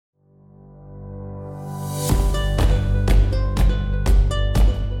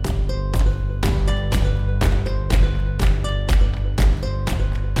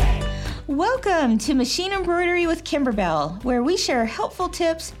Welcome to Machine Embroidery with Kimberbell, where we share helpful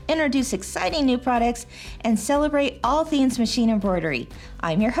tips, introduce exciting new products, and celebrate all things machine embroidery.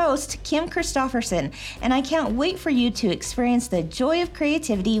 I'm your host, Kim Christofferson, and I can't wait for you to experience the joy of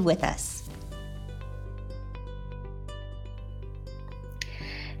creativity with us.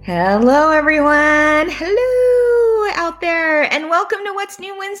 Hello, everyone. Hello out there, and welcome to What's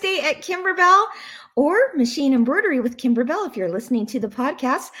New Wednesday at Kimberbell, or Machine Embroidery with Kimberbell if you're listening to the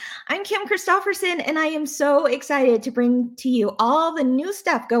podcast. I'm Kim Christofferson, and I am so excited to bring to you all the new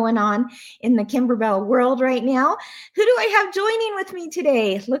stuff going on in the Kimberbell world right now. Who do I have joining with me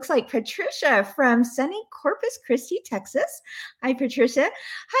today? Looks like Patricia from sunny Corpus Christi, Texas. Hi, Patricia.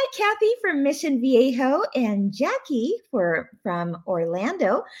 Hi, Kathy from Mission Viejo, and Jackie from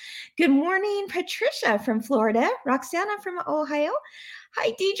Orlando. Good morning, Patricia from Florida, Roxana from Ohio.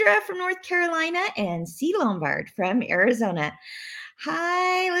 Hi, Deidre from North Carolina, and C. Lombard from Arizona.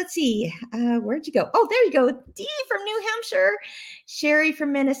 Hi, let's see. Where'd you go? Oh, there you go. Dee from New Hampshire, Sherry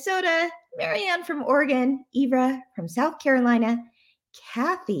from Minnesota, Marianne from Oregon, Eva from South Carolina,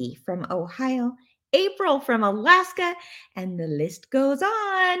 Kathy from Ohio, April from Alaska, and the list goes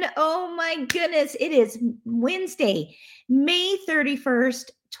on. Oh my goodness. It is Wednesday, May 31st,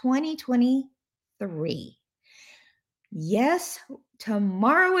 2023. Yes,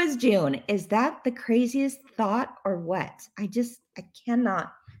 tomorrow is June. Is that the craziest thought or what? I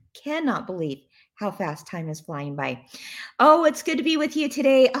cannot believe how fast time is flying by. Oh, it's good to be with you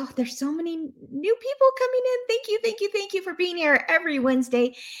today. Oh, there's so many new people coming in. Thank you for being here every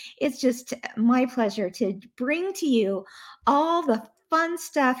Wednesday. It's just my pleasure to bring to you all the fun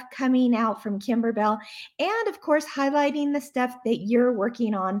stuff coming out from Kimberbell, and of course, highlighting the stuff that you're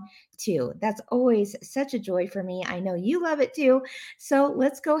working on too. That's always such a joy for me. I know you love it too. So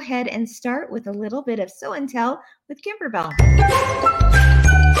let's go ahead and start with a little bit of show and tell with Kimberbell.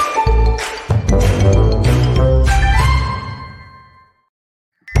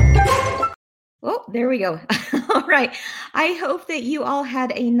 Oh, there we go. All right. I hope that you all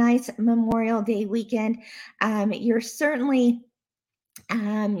had a nice Memorial Day weekend. You're certainly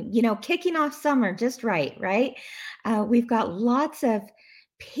kicking off summer just right? We've got lots of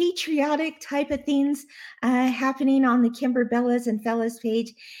patriotic type of things happening on the Kimberbellas and Fellas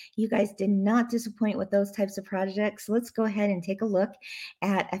page. You guys did not disappoint with those types of projects. Let's go ahead and take a look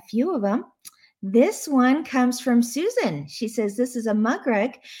at a few of them. This one comes from Susan. She says, this is a mug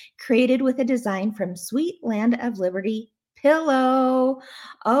rug created with a design from Sweet Land of Liberty pillow.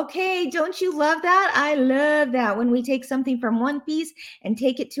 Okay, don't you love that? I love that when we take something from one piece and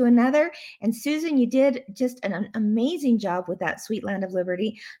take it to another. And Susan, you did just an amazing job with that Sweet Land of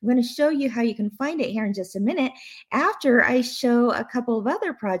Liberty. I'm going to show you how you can find it here in just a minute after I show a couple of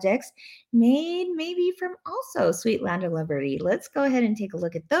other projects made maybe from also Sweet Land of Liberty. Let's go ahead and take a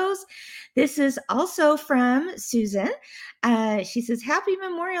look at those. This is also from Susan. She says, Happy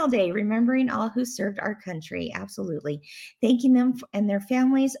Memorial Day, remembering all who served our country. Absolutely. Thanking them and their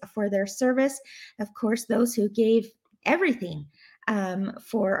families for their service. Of course, those who gave everything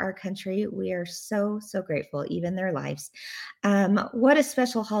for our country. We are so grateful, even their lives. What a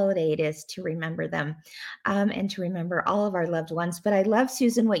special holiday it is to remember them and to remember all of our loved ones. But I love,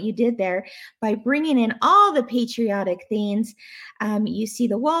 Susan, what you did there by bringing in all the patriotic themes. You see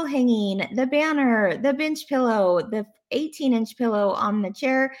the wall hanging, the banner, the bench pillow, the 18-inch pillow on the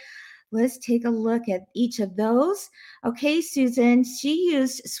chair. Let's take a look at each of those. Okay, Susan, she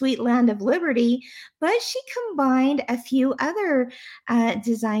used Sweet Land of Liberty, but she combined a few other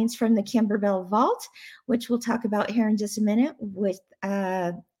designs from the Kimberbell Vault, which we'll talk about here in just a minute with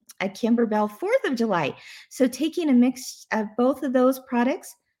a Kimberbell 4th of July. So taking a mix of both of those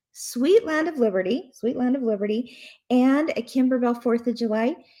products, Sweet Land of Liberty, and a Kimberbell 4th of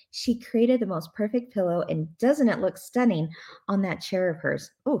July, she created the most perfect pillow, and doesn't it look stunning on that chair of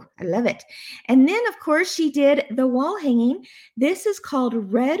hers? Oh, I love it. And then, of course, she did the wall hanging. This is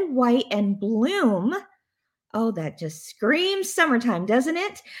called Red, White, and Bloom. Oh, that just screams summertime, doesn't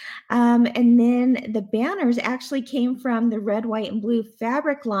it? And then the banners actually came from the red, white, and blue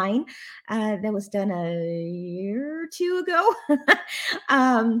fabric line that was done a year or two ago.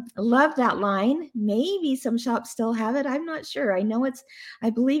 Love that line. Maybe some shops still have it. I'm not sure. I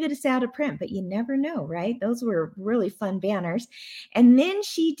believe it is out of print, but you never know, right? Those were really fun banners. And then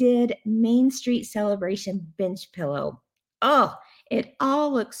she did Main Street Celebration bench pillow. Oh, it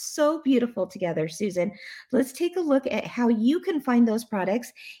all looks so beautiful together, Susan. Let's take a look at how you can find those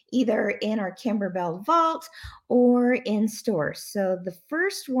products either in our Kimberbell Vault or in stores. So the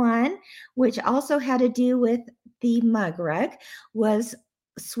first one, which also had to do with the mug rug, was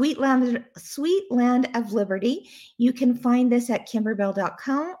Sweet Land of Liberty. You can find this at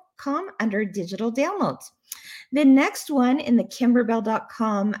kimberbell.com kimberbell.com under digital downloads. The next one in the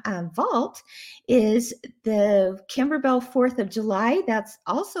kimberbell.com vault is the Kimberbell 4th of July. That's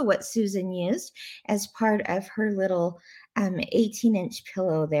also what Susan used as part of her little 18-inch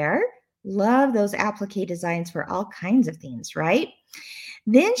pillow there. Love those applique designs for all kinds of things, right?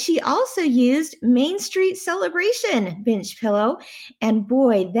 Then she also used Main Street Celebration bench pillow. And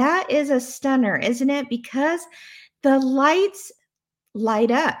boy, that is a stunner, isn't it? Because the lights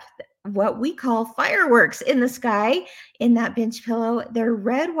light up what we call fireworks in the sky in that bench pillow. They're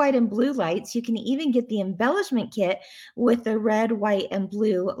red, white, and blue lights. You can even get the embellishment kit with the red, white, and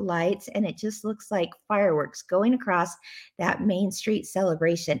blue lights, and it just looks like fireworks going across that Main Street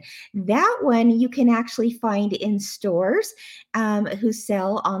Celebration. That one you can actually find in stores who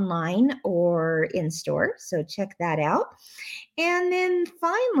sell online or in store, so check that out. And then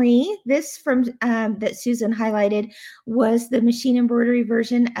finally, this from that Susan highlighted was the machine embroidery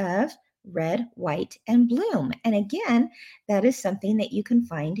version of Red, White, and Bloom. And again, that is something that you can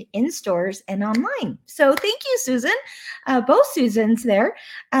find in stores and online. So thank you, Susan, both Susans there,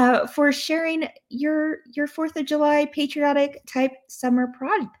 for sharing your 4th of July patriotic type summer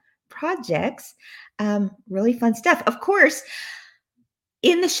projects. Really fun stuff. Of course,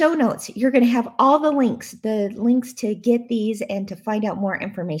 in the show notes, you're going to have all the links to get these and to find out more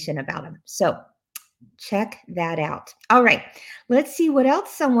information about them. So check that out. All right, let's see what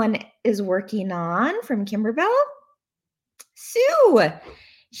else someone is working on from Kimberbell. Sue.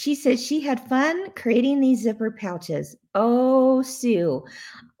 She said she had fun creating these zipper pouches. Oh, Sue.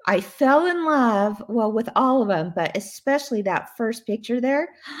 I fell in love, well, with all of them, but especially that first picture there.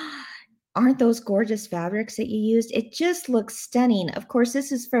 Aren't those gorgeous fabrics that you used? It just looks stunning. Of course,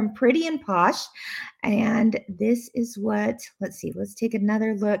 this is from Pretty and Posh. And this is what, let's see, let's take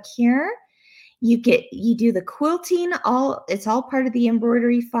another look here. You do the quilting, it's all part of the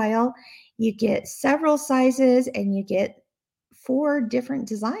embroidery file. You get several sizes and you get 4 different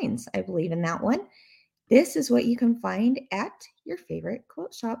designs, I believe, in that one. This is what you can find at your favorite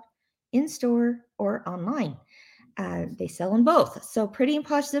quilt shop, in store or online. They sell them both. So Pretty and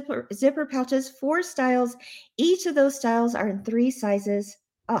Posh zipper pouches, 4 styles. Each of those styles are in 3 sizes.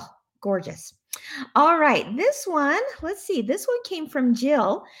 Oh, gorgeous. All right, this one, let's see. This one came from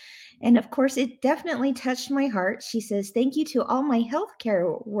Jill. And of course, it definitely touched my heart. She says, thank you to all my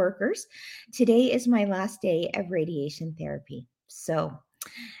healthcare workers. Today is my last day of radiation therapy. So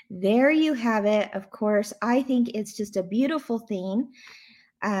there you have it. Of course, I think it's just a beautiful thing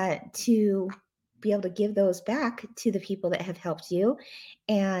to be able to give those back to the people that have helped you.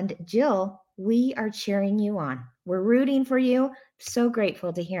 And Jill, we are cheering you on. We're rooting for you. So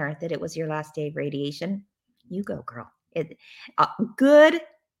grateful to hear that it was your last day of radiation. You go, girl. Good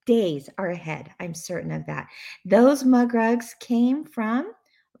days are ahead. I'm certain of that. Those mug rugs came from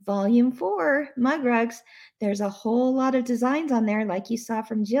Volume 4 mug rugs. There's a whole lot of designs on there, like you saw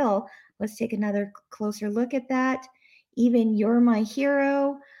from Jill. Let's take another closer look at that. Even You're My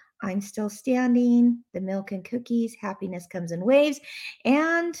Hero, I'm Still Standing, The Milk and Cookies, Happiness Comes in Waves,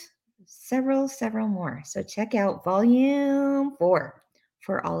 and several more. So check out Volume 4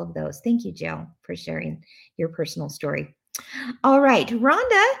 for all of those. Thank you, Jill, for sharing your personal story. All right,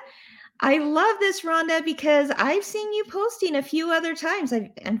 Rhonda. I love this, Rhonda, because I've seen you posting a few other times.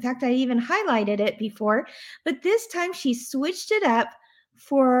 In fact, I even highlighted it before, but this time she switched it up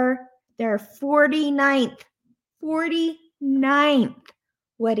for their 49th wedding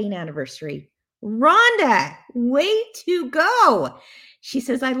anniversary. Rhonda, way to go. She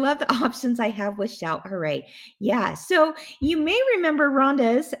says, I love the options I have with Shout Hooray. Yeah, so you may remember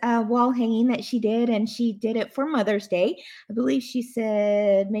Rhonda's wall hanging that she did, and she did it for Mother's Day. I believe she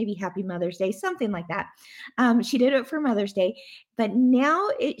said maybe Happy Mother's Day, something like that. She did it for Mother's Day, but now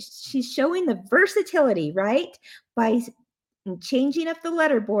she's showing the versatility, right? By changing up the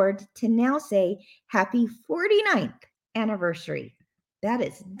letterboard to now say Happy 49th anniversary. That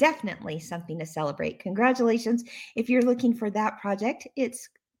is definitely something to celebrate. Congratulations. If you're looking for that project, it's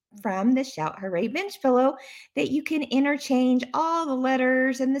from the Shout Hooray bench pillow that you can interchange all the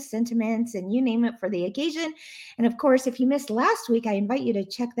letters and the sentiments and you name it for the occasion. And of course, if you missed last week, I invite you to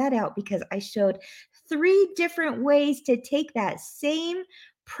check that out because I showed 3 different ways to take that same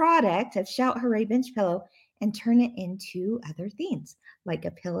product of Shout Hooray bench pillow and turn it into other things like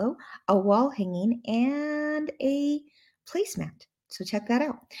a pillow, a wall hanging, and a placemat. So check that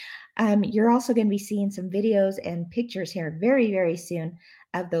out. You're also going to be seeing some videos and pictures here very, very soon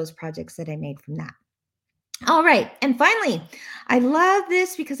of those projects that I made from that. All right. And finally, I love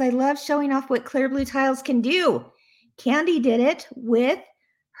this because I love showing off what clear blue tiles can do. Candy did it with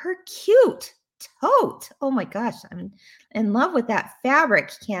her cute tote. Oh my gosh, I'm in love with that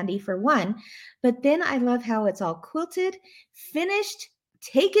fabric, Candy, for one. But then I love how it's all quilted, finished,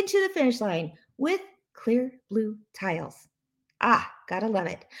 taken to the finish line with clear blue tiles. Ah, gotta love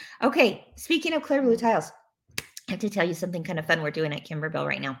it. Okay, speaking of clear blue tiles, I have to tell you something kind of fun we're doing at Kimberbell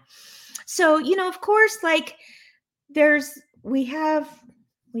right now. So, of course, like there's we have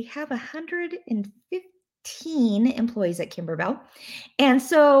 115 employees at Kimberbell. And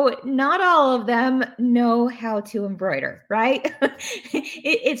so not all of them know how to embroider, right?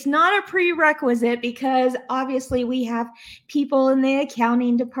 It's not a prerequisite because obviously we have people in the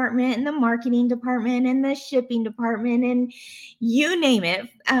accounting department and the marketing department and the shipping department and you name it,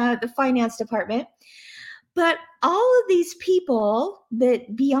 the finance department. But all of these people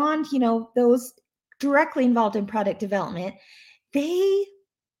that beyond, those directly involved in product development, they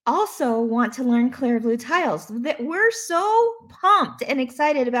also want to learn clear blue tiles. That we're so pumped and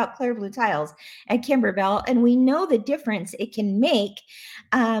excited about clear blue tiles at Kimberbell, and we know the difference it can make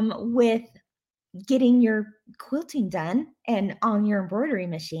with getting your quilting done and on your embroidery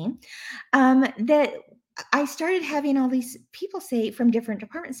machine. That I started having all these people say from different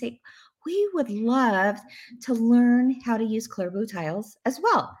departments say, we would love to learn how to use clear blue tiles as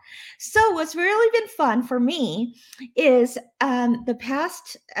well. So what's really been fun for me is the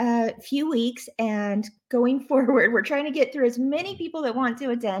past few weeks and going forward, we're trying to get through as many people that want to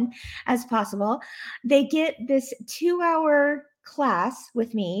attend as possible. They get this 2-hour class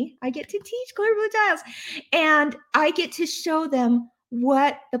with me. I get to teach clear blue tiles and I get to show them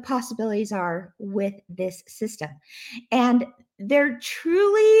what the possibilities are with this system. And they're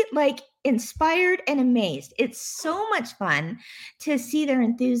truly like inspired and amazed. It's so much fun to see their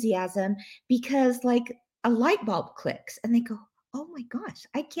enthusiasm because like a light bulb clicks and they go, oh my gosh,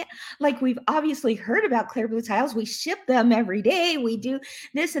 I can't, like we've obviously heard about clear blue tiles. We ship them every day. We do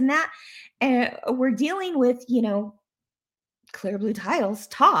this and that. And we're dealing with, clear blue tiles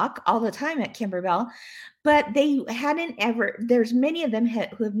talk all the time at Kimberbell, but they hadn't ever, there's many of them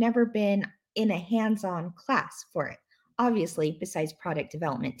who have never been in a hands-on class for it, obviously, besides product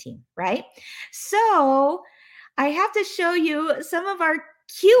development team, right? So I have to show you some of our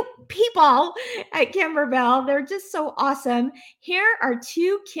cute people at Kimberbell. They're just so awesome. Here are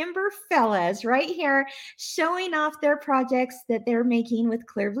two Kimber fellas right here showing off their projects that they're making with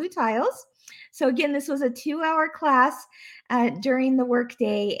clear blue tiles. So again, this was a 2-hour class during the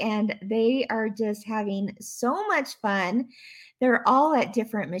workday, and they are just having so much fun. They're all at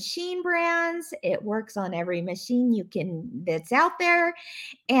different machine brands. It works on every machine that's out there.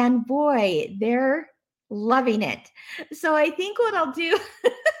 And boy, they're loving it. So I think what I'll do for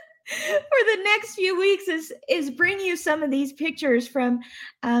the next few weeks is bring you some of these pictures from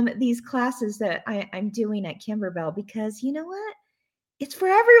these classes that I'm doing at Kimberbell, because you know what? It's for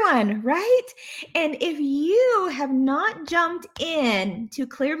everyone, right? And if you have not jumped in to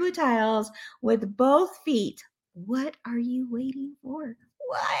clear blue tiles with both feet, what are you waiting for?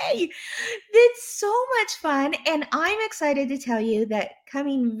 Why? It's so much fun. And I'm excited to tell you that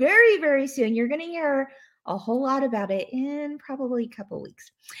coming very, very soon, you're going to hear a whole lot about it in probably a couple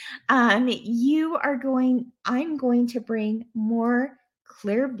weeks. I'm going to bring more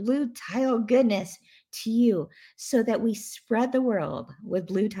clear blue tile goodness to you so that we spread the world with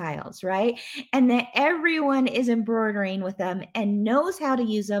blue tiles, right? And that everyone is embroidering with them and knows how to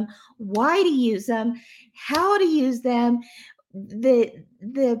use them, why to use them, how to use them,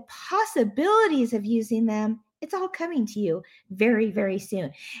 the possibilities of using them. It's all coming to you very, very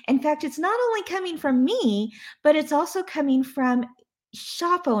soon. In fact, it's not only coming from me, but it's also coming from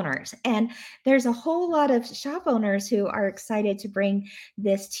shop owners. And there's a whole lot of shop owners who are excited to bring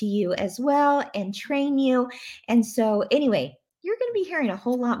this to you as well and train you. And so, anyway, you're going to be hearing a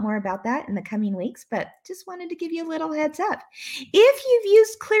whole lot more about that in the coming weeks, but just wanted to give you a little heads up. If you've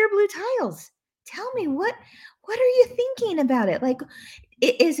used clear blue tiles, tell me what are you thinking about it? Like,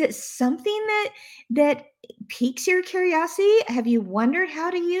 is it something that piques your curiosity? Have you wondered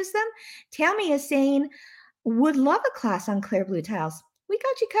how to use them? Tammy is saying, would love a class on clear blue tiles. We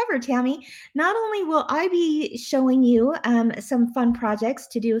got you covered, Tammy. Not only will I be showing you some fun projects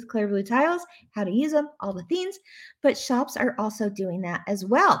to do with clear blue tiles, how to use them, all the things, but shops are also doing that as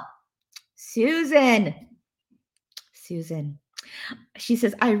well. Susan. She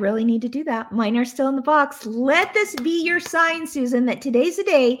says, I really need to do that. Mine are still in the box. Let this be your sign, Susan, that today's the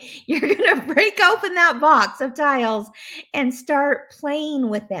day you're going to break open that box of tiles and start playing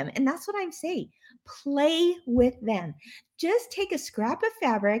with them. And that's what I'm saying. Play with them. Just take a scrap of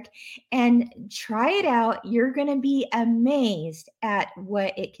fabric and try it out. You're going to be amazed at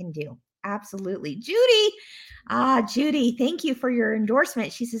what it can do. Absolutely. Judy. Judy, thank you for your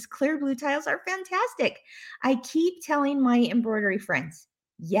endorsement. She says clear blue tiles are fantastic. I keep telling my embroidery friends.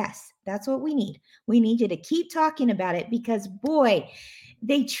 Yes, that's what we need. We need you to keep talking about it because, boy,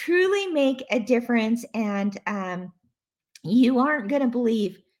 they truly make a difference. And you aren't going to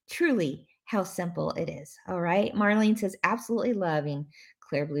believe truly how simple it is. All right. Marlene says, absolutely loving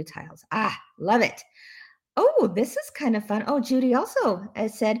clear blue tiles. Love it. Oh, this is kind of fun. Oh, Judy also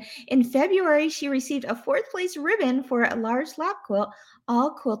said in February, she received a fourth place ribbon for a large lap quilt,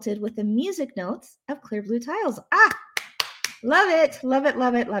 all quilted with the music notes of clear blue tiles. Love it, love it,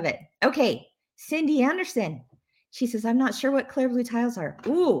 love it, love it. Okay, Cindy Anderson. She says, I'm not sure what clear blue tiles are.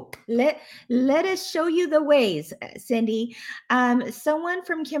 Ooh, let us show you the ways, Cindy. Someone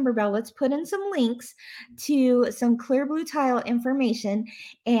from Kimberbell, let's put in some links to some clear blue tile information,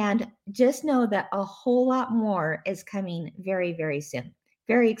 and just know that a whole lot more is coming very, very soon.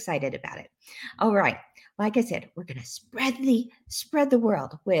 Very excited about it. All right, like I said, we're gonna spread the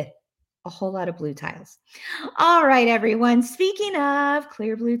world with a whole lot of blue tiles. All right, everyone. Speaking of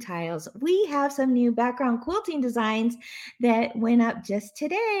clear blue tiles, we have some new background quilting designs that went up just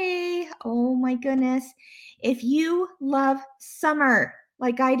today. Oh my goodness. If you love summer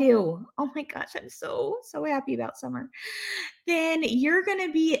like I do, oh my gosh, I'm so happy about summer. Then you're going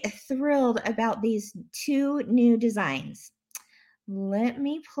to be thrilled about these two new designs. Let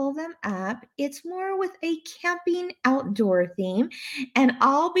me pull them up. It's more with a camping outdoor theme. And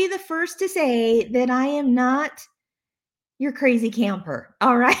I'll be the first to say that I am not your crazy camper.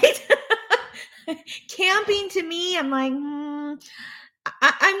 All right. Camping to me, I'm like,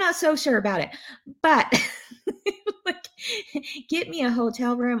 I'm not so sure about it. But like, get me a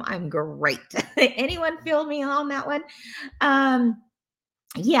hotel room. I'm great. Anyone feel me on that one?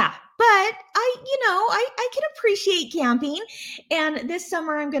 Yeah, but I can appreciate camping. And this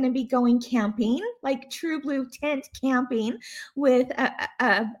summer I'm going to be going camping, like true blue tent camping with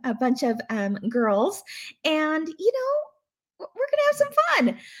a bunch of girls. And, we're going to have some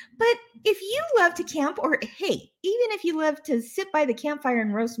fun. But if you love to camp, or hey, even if you love to sit by the campfire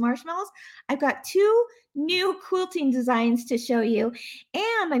and roast marshmallows, I've got two new quilting designs to show you.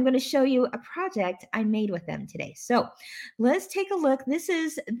 And I'm going to show you a project I made with them today. So let's take a look. This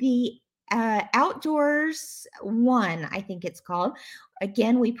is the Outdoors One, I think it's called.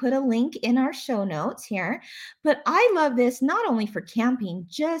 Again, we put a link in our show notes here. But I love this not only for camping,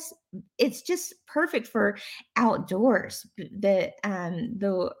 it's just perfect for outdoors. The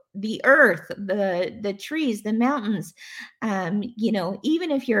earth, the trees, the mountains.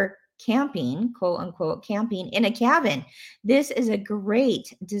 Even if you're camping, quote unquote, camping in a cabin, this is a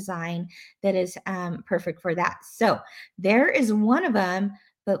great design that is perfect for that. So there is one of them,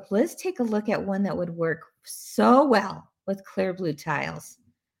 but let's take a look at one that would work so well with clear blue tiles.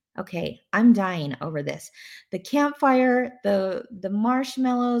 Okay, I'm dying over this. The campfire, the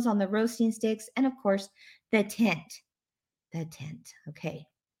marshmallows on the roasting sticks, and of course, the tent. The tent. Okay.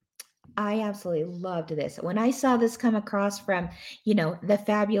 I absolutely loved this. When I saw this come across from, the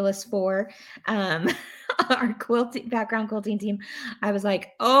Fabulous Four, our background quilting team, I was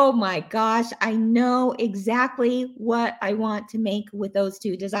like, oh my gosh, I know exactly what I want to make with those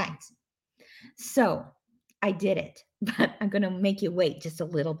two designs. So I did it, but I'm going to make you wait just a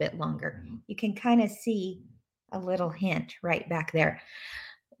little bit longer. You can kind of see a little hint right back there.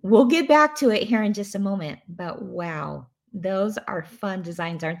 We'll get back to it here in just a moment, but wow, those are fun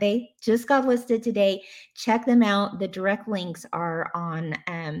designs, aren't they? Just got listed today. Check them out. The direct links are on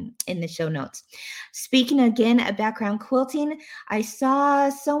in the show notes. Speaking again of background quilting, I saw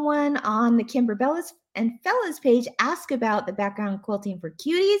someone on the Kimberbellas and Fellas page ask about the background quilting for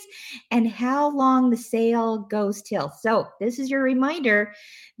Cuties and how long the sale goes till. So this is your reminder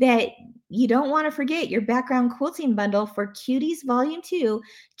that you don't want to forget your background quilting bundle for Cuties Volume 2,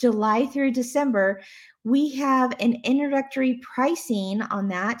 July through December. We have an introductory pricing on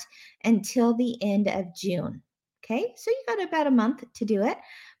that until the end of June. Okay, so you got about a month to do it.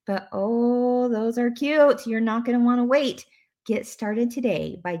 But oh, those are cute. You're not going to want to wait. Get started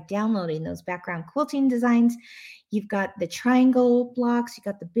today by downloading those background quilting designs. You've got the triangle blocks, you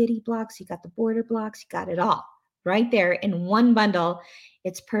got the bitty blocks, you got the border blocks, you got it all right there in one bundle.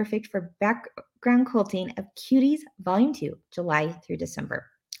 It's perfect for background quilting of Cuties Volume 2, July through December.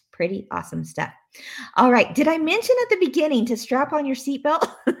 Pretty awesome stuff. All right. Did I mention at the beginning to strap on your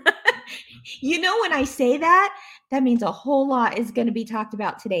seatbelt? When I say that, that means a whole lot is going to be talked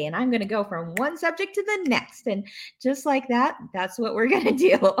about today. And I'm going to go from one subject to the next. And just like that, that's what we're going to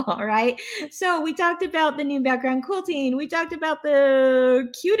do. All right. So we talked about the new background quilting. We talked about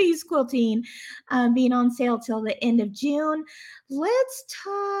the Cuties quilting being on sale till the end of June. Let's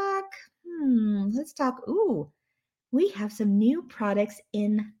talk let's talk. Ooh, we have some new products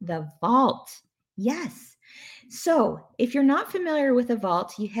in the vault. Yes. So if you're not familiar with the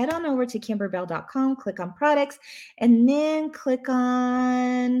vault, you head on over to kimberbell.com, click on products, and then click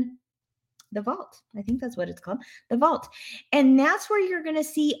on the vault. I think that's what it's called, the vault. And that's where you're going to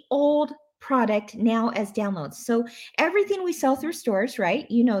see old product now as downloads. So everything we sell through stores, right?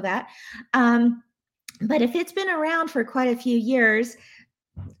 You know that. But if it's been around for quite a few years,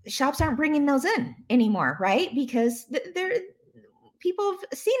 shops aren't bringing those in anymore, right? Because they're people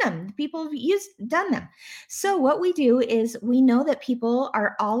have seen them, people have done them. So what we do is we know that people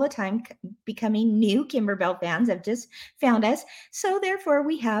are all the time becoming new Kimberbell fans, have just found us. So therefore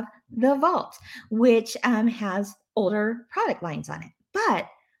we have the vault, which has older product lines on it. But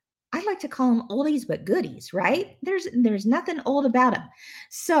I like to call them oldies but goodies, right? There's nothing old about them.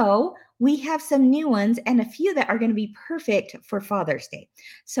 So we have some new ones and a few that are going to be perfect for Father's Day.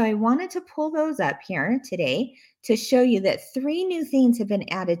 So I wanted to pull those up here today to show you that 3 new things have been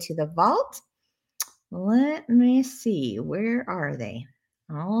added to the vault. Let me see. Where are they?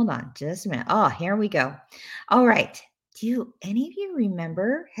 Hold on just a minute. Oh, here we go. All right. Do any of you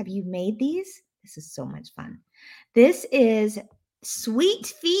remember? Have you made these? This is so much fun. This is Sweet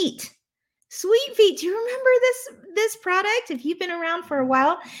Feet. Sweet Feet. Do you remember this product? If you've been around for a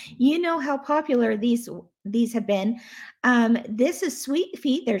while, you know how popular these have been. This is Sweet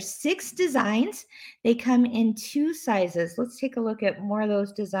Feet. There's 6 designs. They come in 2 sizes. Let's take a look at more of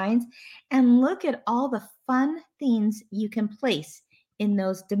those designs and look at all the fun things you can place in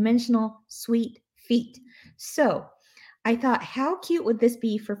those dimensional sweet feet. So I thought, how cute would this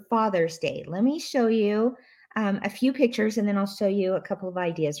be for Father's Day? Let me show you a few pictures and then I'll show you a couple of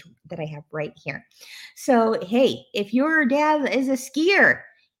ideas that I have right here. So, hey, if your dad is a skier,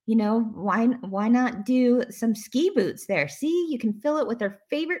 you know, why not do some ski boots there? See, you can fill it with their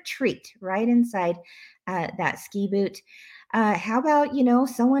favorite treat right inside that ski boot. How about, you know,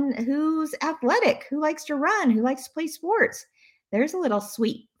 someone who's athletic, who likes to run, who likes to play sports? There's a little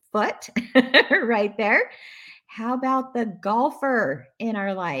sweet foot right there. How about the golfer in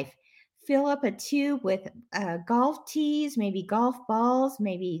our life? Fill up a tube with golf tees, maybe golf balls,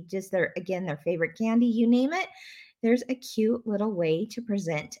 maybe just their favorite candy, you name it. There's a cute little way to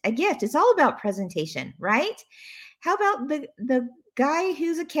present a gift. It's all about presentation, right? How about the guy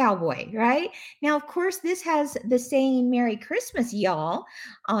who's a cowboy, right? Now, of course, this has the saying "Merry Christmas, y'all"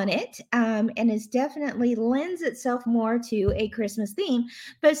 on it, and is definitely lends itself more to a Christmas theme,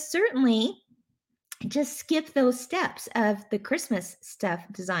 but certainly just skip those steps of the Christmas stuff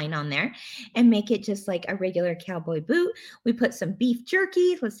design on there and make it just like a regular cowboy boot. We put some beef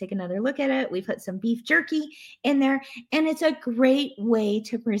jerky. Let's take another look at it. We put some beef jerky in there, and it's a great way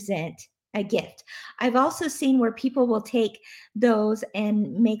to present a gift. I've also seen where people will take those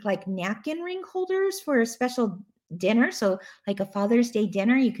and make like napkin ring holders for a special dinner. So like a Father's Day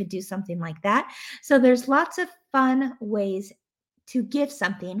dinner, you could do something like that. So there's lots of fun ways to gift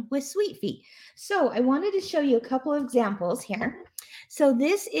something with Sweet Feet. So I wanted to show you a couple of examples here. So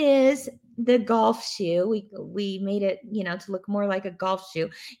this is the golf shoe. We made it, you know, to look more like a golf shoe.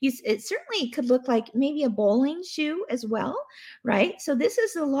 It certainly could look like maybe a bowling shoe as well, right? So this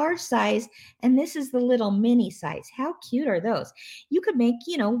is the large size and this is the little mini size. How cute are those? You could make,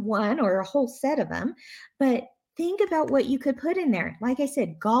 you know, one or a whole set of them, but think about what you could put in there. Like I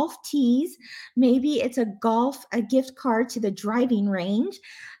said, golf tees. Maybe it's a gift card to the driving range.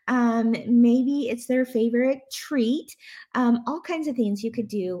 Maybe it's their favorite treat. All kinds of things you could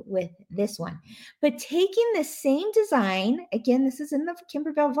do with this one. But taking the same design, again, this is in the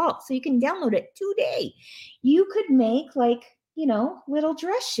Kimberbell Vault, so you can download it today. You could make like, you know, little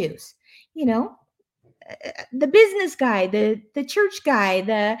dress shoes, you know, the business guy, the church guy,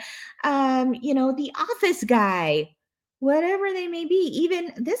 the you know, the office guy, whatever they may be.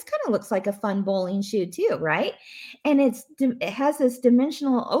 Even this kind of looks like a fun bowling shoe too, right? And it has this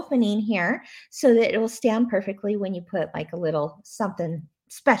dimensional opening here so that it will stand perfectly when you put like a little something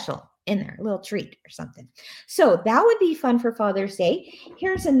special in there, a little treat or something. So that would be fun for Father's Day.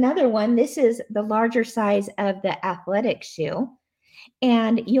 Here's another one. This is the larger size of the athletic shoe.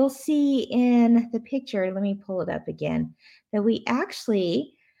 And you'll see in the picture, let me pull it up again, that we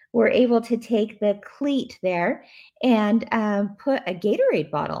actually were able to take the cleat there and put a Gatorade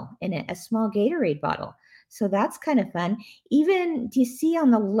bottle in it, a small Gatorade bottle. So that's kind of fun. Even, do you see on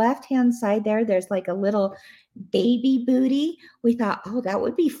the left-hand side there, there's like a little baby booty. We thought, oh, that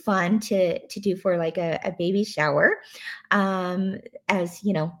would be fun to do for like a baby shower, as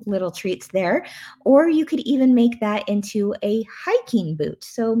you know, little treats there. Or you could even make that into a hiking boot.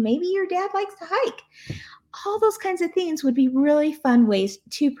 So maybe your dad likes to hike. All those kinds of things would be really fun ways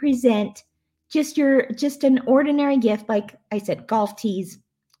to present just an ordinary gift, like I said, golf tees,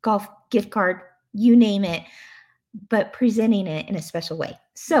 golf gift card, you name it, but presenting it in a special way.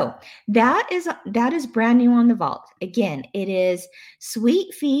 So that is brand new on the vault. Again, it is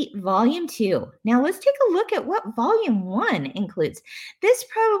Sweet Feet Volume 2. Now let's take a look at what Volume 1 includes. This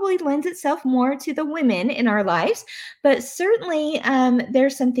probably lends itself more to the women in our lives, but certainly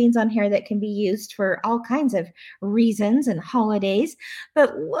there's some things on here that can be used for all kinds of reasons and holidays.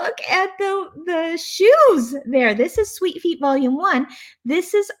 But look at the shoes there. This is Sweet Feet Volume 1.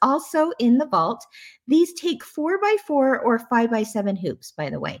 This is also in the vault. These take 4x4 or 5x7 hoops, by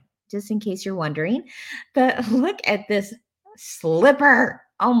the way, just in case you're wondering. But look at this slipper.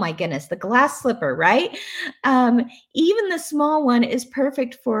 Oh my goodness, the glass slipper, right? Even the small one is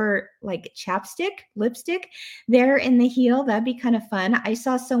perfect for like chapstick, lipstick there in the heel. That'd be kind of fun. I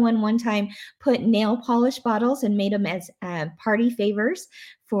saw someone one time put nail polish bottles and made them as party favors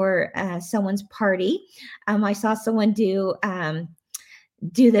for someone's party. I saw someone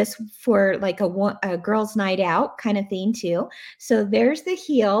do this for like a girls' night out kind of thing too. So there's the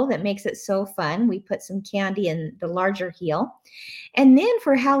heel that makes it so fun. We put some candy in the larger heel. And then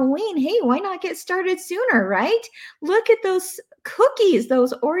for Halloween, hey, why not get started sooner, right? Look at those cookies,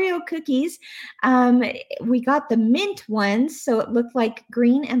 those Oreo cookies. We got the mint ones, so it looked like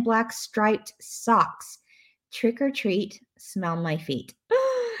green and black striped socks. Trick or treat, smell my feet.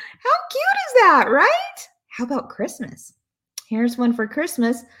 How cute is that, right? How about Christmas? Here's one for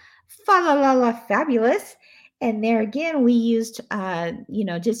Christmas. Fa la la la fabulous. And there again, we used,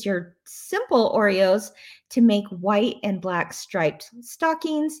 just your simple Oreos to make white and black striped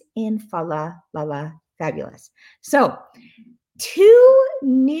stockings in fa la la la fabulous. So 2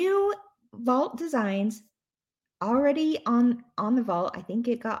 new vault designs already on the vault. I think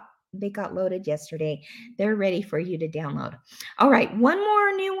they got loaded yesterday. They're ready for you to download. All right, one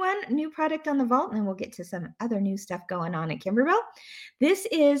more new product on the vault, and then we'll get to some other new stuff going on at Kimberbell. This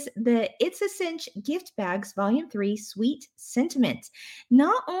is the It's a Cinch Gift Bags Volume 3 Sweet Sentiments.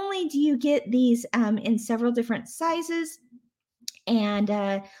 Not only do you get these in several different sizes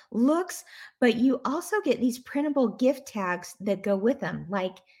and looks, but you also get these printable gift tags that go with them,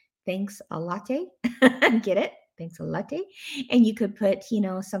 like thanks a latte. Get it? Thanks a latte. And you could put,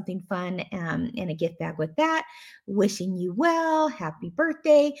 something fun in a gift bag with that, wishing you well, happy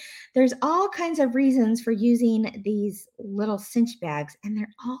birthday. There's all kinds of reasons for using these little cinch bags, and they're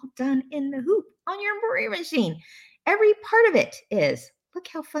all done in the hoop on your embroidery machine. Every part of it is. Look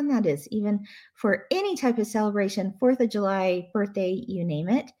how fun that is, even for any type of celebration, 4th of July, birthday, you name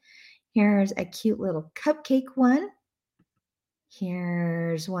it. Here's a cute little cupcake one.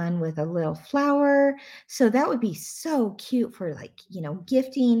 Here's one with a little flower. So that would be so cute for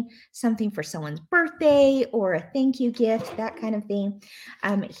gifting something for someone's birthday or a thank you gift, that kind of thing.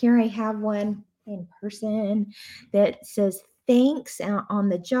 Here I have one in person that says thanks on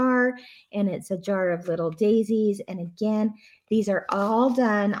the jar, and it's a jar of little daisies. And again, these are all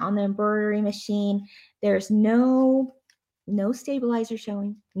done on the embroidery machine. There's no stabilizer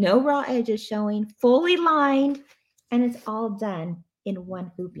showing, no raw edges showing, fully lined, and it's all done in one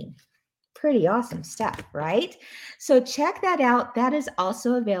hooping. Pretty awesome stuff, right? So check that out. That is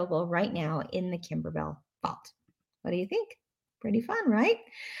also available right now in the Kimberbell vault. What do you think? Pretty fun, right?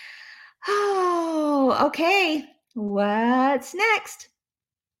 Oh, okay. What's next?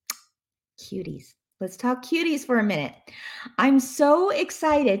 Cuties. Let's talk cuties for a minute. I'm so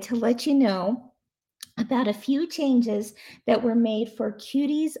excited to let you know about a few changes that were made for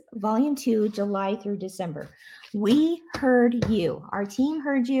Cuties Volume 2, July through December. We heard you. Our team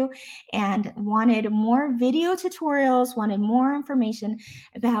heard you and wanted more video tutorials, wanted more information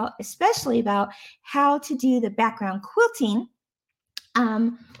especially about how to do the background quilting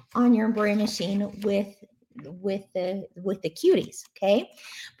on your embroidery machine with the Cuties, okay?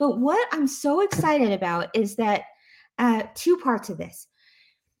 But what I'm so excited about is that 2 parts of this.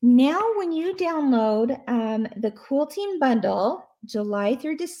 Now, when you download the quilting bundle, July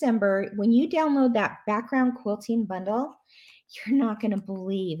through December, when you download that background quilting bundle, you're not going to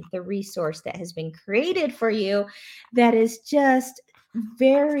believe the resource that has been created for you that is just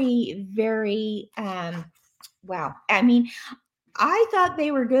very, very, wow. I mean, I thought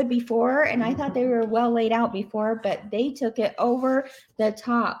they were good before, and I thought they were well laid out before, but they took it over the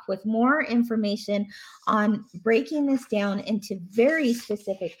top with more information on breaking this down into very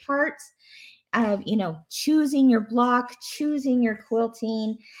specific parts of, choosing your block, choosing your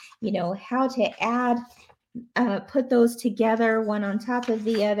quilting, how to add, put those together one on top of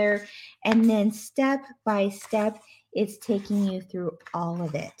the other, and then step by step, it's taking you through all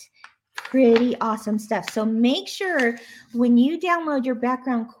of it. Pretty awesome stuff. So make sure when you download your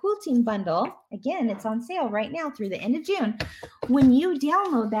background quilting bundle, again, it's on sale right now through the end of June. When you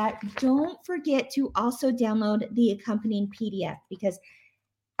download that, don't forget to also download the accompanying PDF, because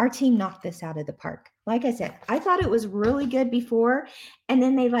our team knocked this out of the park. Like I said, I thought it was really good before, and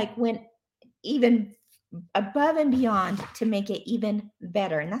then they went even above and beyond to make it even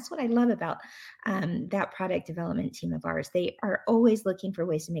better. And that's what I love about that product development team of ours. They are always looking for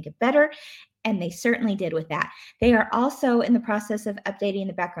ways to make it better. And they certainly did with that. They are also in the process of updating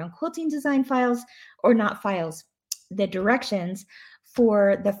the background quilting design files, or not files, the directions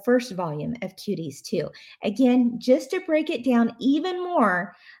for the first volume of Cuties too. Again, just to break it down even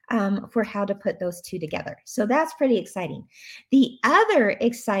more for how to put those two together. So that's pretty exciting. The other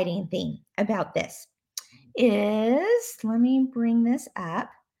exciting thing about this is, let me bring this up.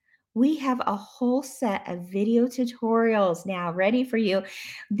 We have a whole set of video tutorials now ready for you.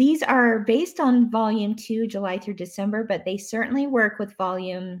 These are based on volume 2, July through December, but they certainly work with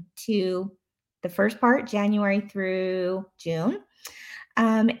volume 2, the first part, January through June.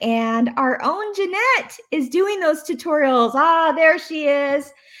 And our own Jeanette is doing those tutorials. Ah, there she is.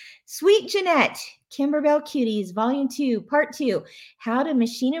 Sweet Jeanette, Kimberbell Cuties, Volume 2, Part 2, How to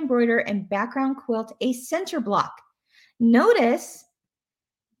Machine Embroider and Background Quilt a Center Block. Notice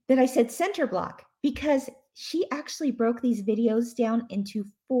that I said center block because she actually broke these videos down into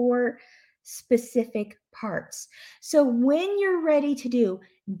 4 specific parts. So when you're ready to do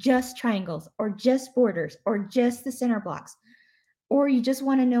just triangles or just borders or just the center blocks, or you just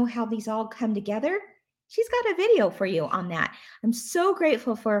want to know how these all come together, she's got a video for you on that. I'm so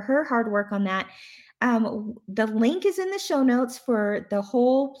grateful for her hard work on that. The link is in the show notes for the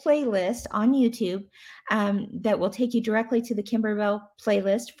whole playlist on YouTube that will take you directly to the Kimberbell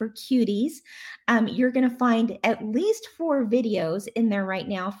playlist for Cuties. You're going to find at least 4 videos in there right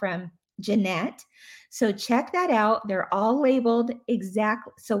now from Jeanette. So check that out. They're all labeled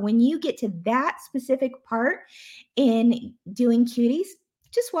exactly. So when you get to that specific part in doing Cuties,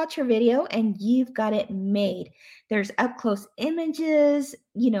 just watch her video and you've got it made. There's up close images.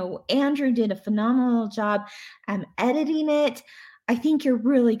 Andrew did a phenomenal job editing it. I think you're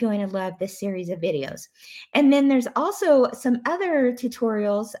really going to love this series of videos. And then there's also some other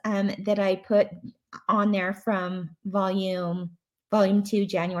tutorials that I put on there from volume 2,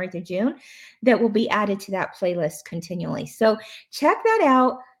 January through June, that will be added to that playlist continually. So check that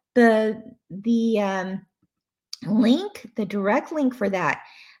out. The link, the direct link for that,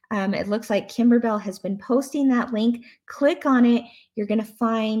 it looks like Kimberbell has been posting that link. Click on it. You're going to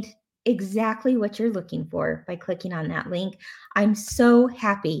find exactly what you're looking for by clicking on that link. I'm so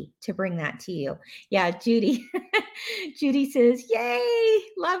happy to bring that to you. Yeah, Judy. Judy says, yay,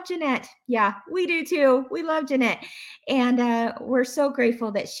 love Jeanette. Yeah, we do too. We love Jeanette. And we're so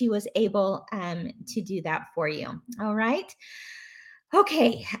grateful that she was able to do that for you. All right.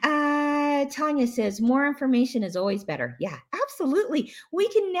 Okay, Tanya says more information is always better. Yeah, absolutely. We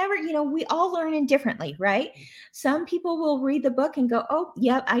can never, we all learn in differently, right? Some people will read the book and go, oh,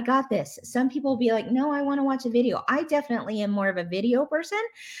 yep, I got this. Some people will be like, no, I want to watch a video. I definitely am more of a video person.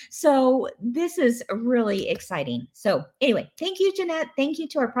 So this is really exciting. So anyway, thank you, Jeanette. Thank you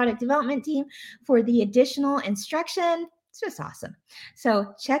to our product development team for the additional instruction. It's just awesome.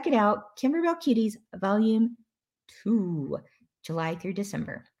 So check it out, Kimberbell Cuties, Volume 2. July through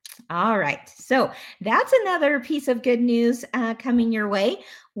December. All right. So that's another piece of good news coming your way.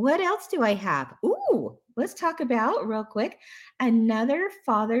 What else do I have? Ooh, let's talk about real quick another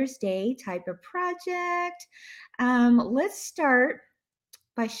Father's Day type of project. Let's start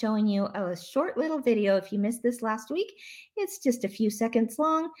by showing you a short little video. If you missed this last week, it's just a few seconds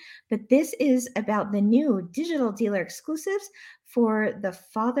long, but this is about the new digital dealer exclusives for the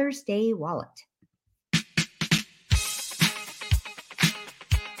Father's Day wallet.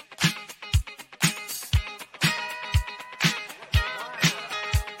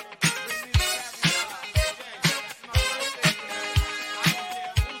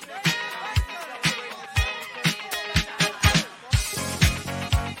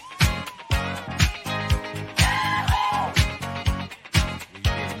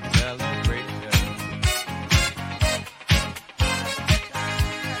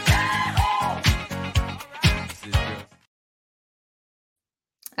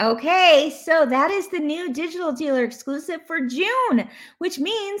 Okay, so that is the new digital dealer exclusive for June, which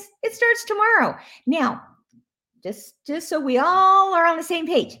means it starts tomorrow. Now, just so we all are on the same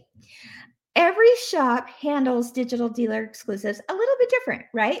page, every shop handles digital dealer exclusives a little bit different,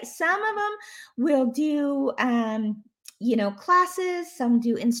 right? Some of them will do classes, some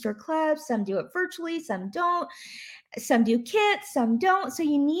do in-store clubs, some do it virtually, some don't. Some do kits, some don't. So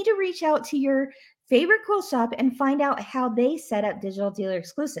you need to reach out to your favorite quilt shop and find out how they set up digital dealer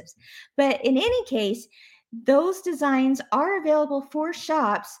exclusives. But in any case, those designs are available for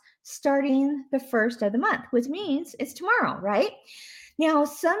shops starting the first of the month, which means it's tomorrow, right? Now,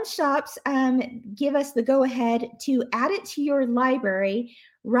 some shops give us the go ahead to add it to your library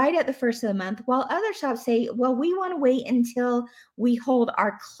right at the first of the month, while other shops say, well, we want to wait until we hold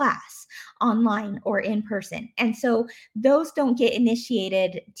our class online or in person. And so those don't get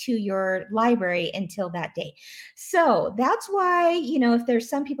initiated to your library until that day. So that's why, if there's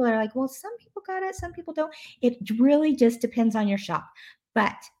some people that are like, well, some people got it, some people don't, it really just depends on your shop.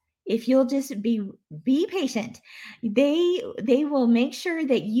 But if you'll just be patient, they will make sure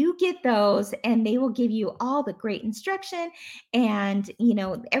that you get those, and they will give you all the great instruction and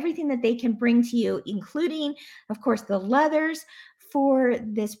everything that they can bring to you, including of course the leathers. For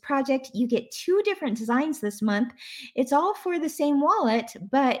this project, you get 2 different designs this month. It's all for the same wallet,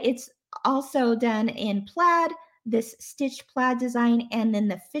 but it's also done in plaid, this stitched plaid design, and then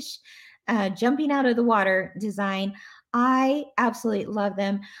the fish jumping out of the water design. I absolutely love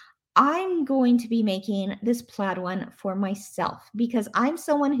them. I'm going to be making this plaid one for myself because I'm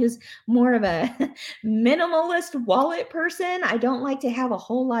someone who's more of a minimalist wallet person. I don't like to have a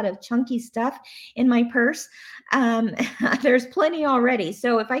whole lot of chunky stuff in my purse. Um, there's plenty already.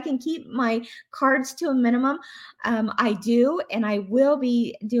 So if I can keep my cards to a minimum, I do, and I will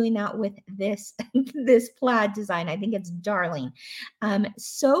be doing that with this this plaid design. I think it's darling.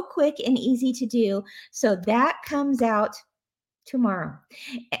 So quick and easy to do. So that comes out tomorrow.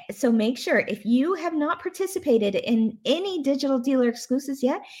 So make sure, if you have not participated in any digital dealer exclusives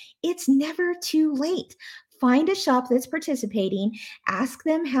yet, it's never too late. Find a shop that's participating, ask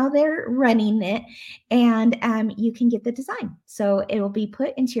them how they're running it, and you can get the design. So it will be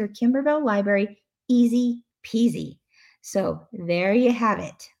put into your Kimberbell library, easy peasy. So there you have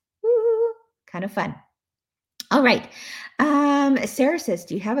it. Woo, kind of fun. All right. Sarah says,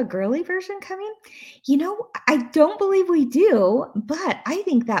 do you have a girly version coming? I don't believe we do, but I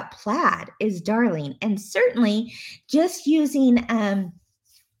think that plaid is darling. And certainly just using,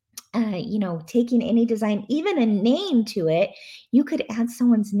 taking any design, even a name to it, you could add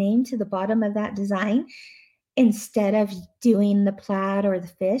someone's name to the bottom of that design instead of doing the plaid or the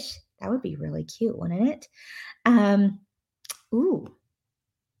fish. That would be really cute, wouldn't it? Ooh,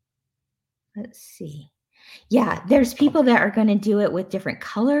 let's see. Yeah, there's people that are gonna do it with different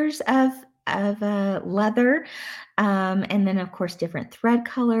colors of leather, and then, of course, different thread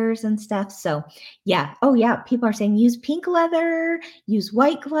colors and stuff, so, yeah. Oh, yeah, people are saying use pink leather, use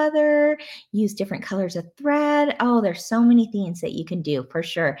white leather, use different colors of thread. Oh, there's so many things that you can do for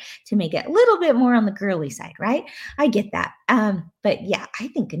sure to make it a little bit more on the girly side, right? I get that, but, yeah, I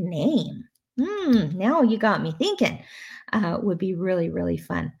think a name, now you got me thinking, would be really, really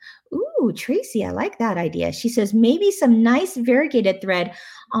fun. Ooh, Tracy, I like that idea. She says maybe some nice variegated thread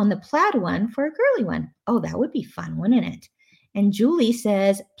on the plaid one for a girly one. Oh, that would be fun, wouldn't it? And Julie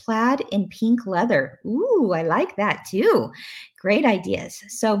says plaid in pink leather. Ooh, I like that too. Great ideas.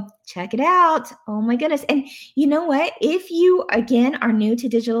 So check it out. Oh my goodness. And you know what? If you, again, are new to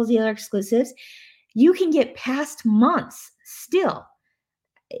Digital Dealer Exclusives, you can get past months still.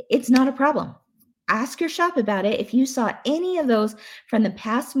 It's not a problem. Ask your shop about it. If you saw any of those from the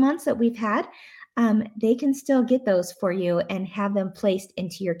past months that we've had, they can still get those for you and have them placed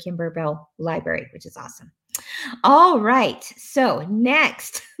into your Kimberbell library, which is awesome. All right. So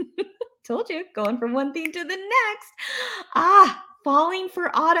next, told you, going from one theme to the next. Falling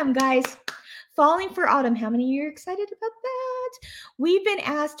for autumn, guys. Falling for autumn. How many of you are excited about that? We've been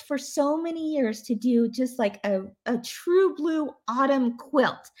asked for so many years to do just like a true blue autumn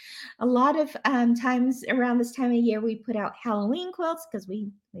quilt. A lot of times around this time of year, we put out Halloween quilts because we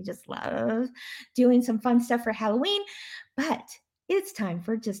just love doing some fun stuff for Halloween. But it's time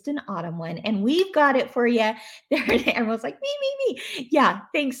for just an autumn one, and we've got it for you. There, everyone's like, me. Yeah,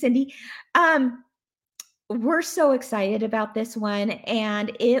 thanks, Cindy. We're so excited about this one,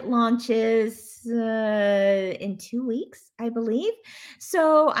 and it launches in 2 weeks, I believe.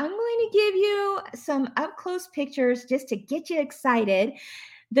 So I'm going to give you some up close pictures just to get you excited.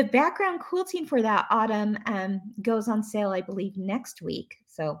 The background quilting for that autumn goes on sale, I believe, next week.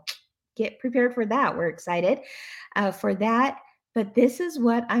 So get prepared for that. We're excited for that. But this is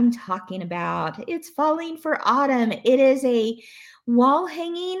what I'm talking about. It's falling for autumn. It is a wall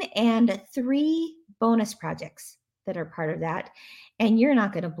hanging and 3 bonus projects that are part of that. And you're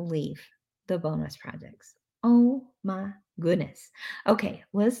not going to believe the bonus projects. Oh my goodness. Okay,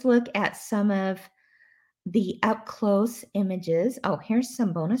 let's look at some of the up close images. Oh, here's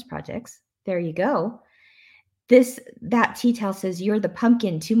some bonus projects. There you go. That tea towel says, "You're the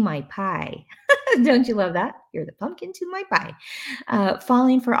pumpkin to my pie." Don't you love that? You're the pumpkin to my pie.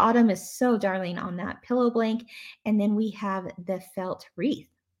 Falling for Autumn is so darling on that pillow blank. And then we have the felt wreath,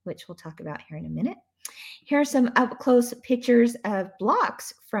 which we'll talk about here in a minute. Here are some up close pictures of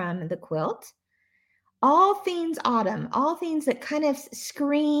blocks from the quilt. All things autumn, all things that kind of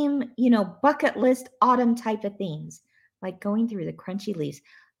scream, bucket list autumn type of things, like going through the crunchy leaves.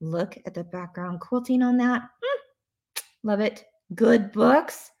 Look at the background quilting on that. Love it. Good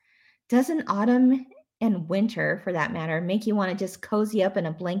books. Doesn't autumn and winter, for that matter, make you want to just cozy up in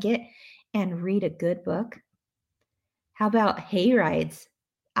a blanket and read a good book? How about hay rides?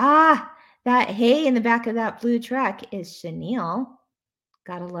 Ah, that hay in the back of that blue truck is chenille.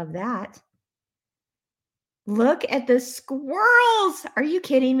 Gotta love that. Look at the squirrels. Are you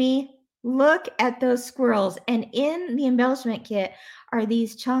kidding me? Look at those squirrels. And in the embellishment kit are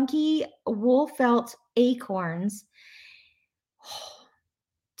these chunky wool felt acorns.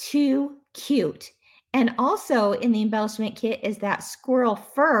 Too cute. And also in the embellishment kit is that squirrel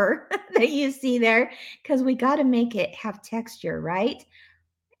fur that you see there, because we got to make it have texture, right?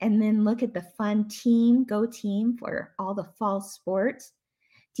 And then look at the fun go team for all the fall sports.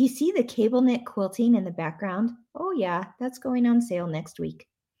 Do you see the cable knit quilting in the background? Oh yeah, that's going on sale next week.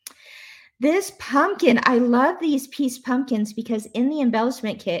 This pumpkin, I love these piece pumpkins because in the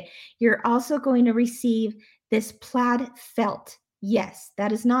embellishment kit, you're also going to receive this plaid felt. Yes,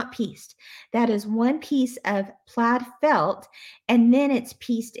 that is not pieced. That is one piece of plaid felt, and then it's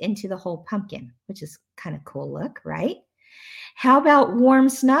pieced into the whole pumpkin, which is kind of cool look, right? How about warm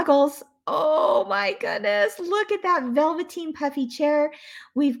snuggles? Oh my goodness, look at that velveteen puffy chair.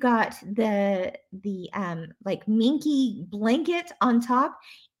 We've got the like minky blanket on top.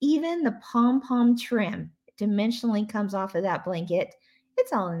 Even the pom-pom trim dimensionally comes off of that blanket.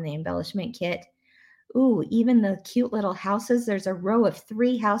 It's all in the embellishment kit. Ooh, even the cute little houses. There's a row of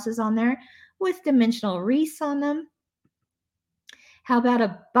 3 houses on there with dimensional wreaths on them. How about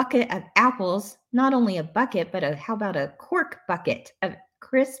a bucket of apples? Not only a bucket, but how about a cork bucket of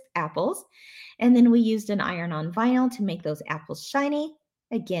crisp apples? And then we used an iron-on vinyl to make those apples shiny,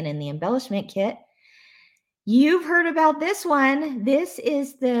 again in the embellishment kit. You've heard about this one. This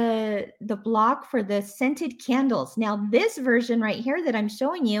is the block for the scented candles. Now, this version right here that I'm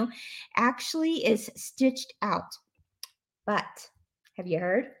showing you actually is stitched out. But have you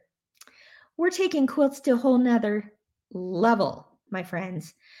heard? We're taking quilts to a whole nother level, my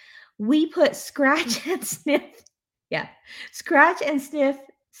friends. We put scratch and sniff, scratch and sniff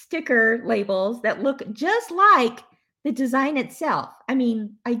sticker labels that look just like the design itself. I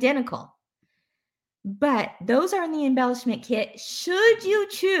mean, identical. But those are in the embellishment kit should you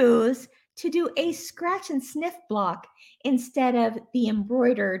choose to do a scratch and sniff block instead of the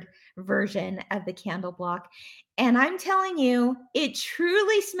embroidered version of the candle block. And I'm telling you, it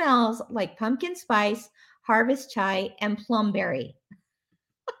truly smells like pumpkin spice, harvest chai, and plumberry.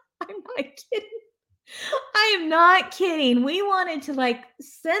 I'm not kidding. I am not kidding. We wanted to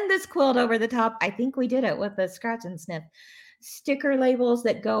send this quilt over the top. I think we did it with the scratch and sniff sticker labels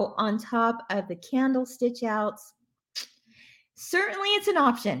that go on top of the candle stitch outs. Certainly it's an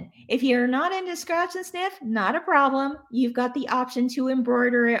option. If you're not into scratch and sniff, not a problem. You've got the option to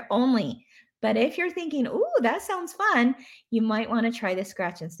embroider it only. But if you're thinking, ooh, that sounds fun, you might want to try the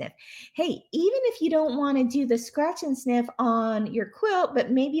scratch and sniff. Hey, even if you don't want to do the scratch and sniff on your quilt,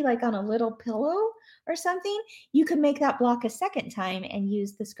 but maybe like on a little pillow or something, you could make that block a second time and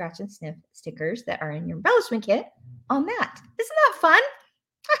use the scratch and sniff stickers that are in your embellishment kit on that. Isn't that fun?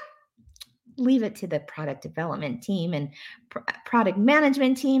 Leave it to the product development team and product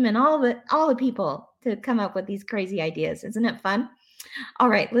management team and all the people to come up with these crazy ideas. Isn't it fun? All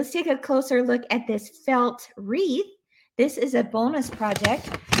right, let's take a closer look at this felt wreath. This is a bonus project,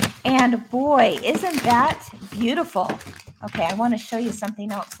 and boy, isn't that beautiful. Okay, I want to show you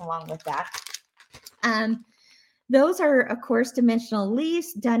something else along with that. Those are, of course, dimensional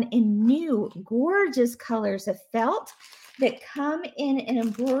leaves done in new gorgeous colors of felt that come in an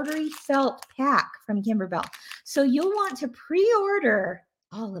embroidery felt pack from Kimberbell. So you'll want to pre-order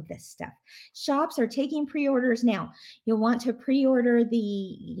all of this stuff. Shops are taking pre-orders now. You'll want to pre-order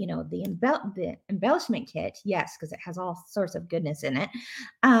the embellishment kit, yes, because it has all sorts of goodness in it.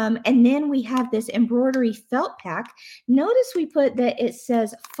 And then we have this embroidery felt pack. Notice we put that it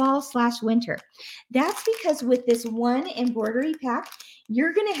says fall/winter. That's because with this one embroidery pack,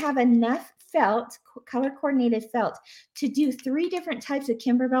 you're going to have enough felt color coordinated felt to do 3 different types of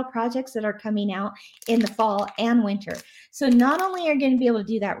Kimberbell projects that are coming out in the fall and winter. So not only are you going to be able to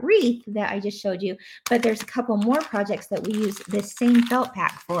do that wreath that I just showed you, but there's a couple more projects that we use this same felt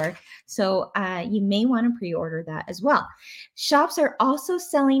pack for. So you may want to pre-order that as well. Shops are also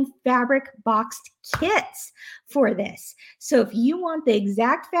selling fabric boxed kits for this. So if you want the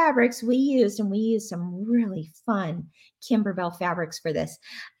exact fabrics we used, and we used some really fun Kimberbell fabrics for this,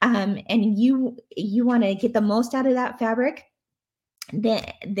 and you want to get the most out of that fabric,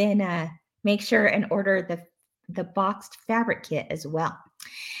 then make sure and order the boxed fabric kit as well.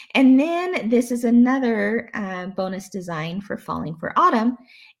 And then this is another bonus design for Falling for Autumn,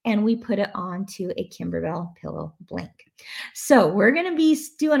 and we put it onto a Kimberbell pillow blanket. So we're going to be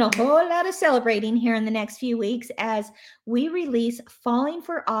doing a whole lot of celebrating here in the next few weeks as we release Falling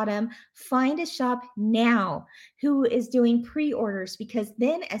for Autumn. Find a shop now who is doing pre-orders, because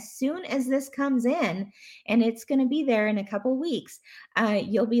then as soon as this comes in, and it's going to be there in a couple weeks,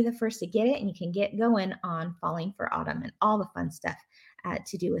 you'll be the first to get it, and you can get going on Falling for Autumn and all the fun stuff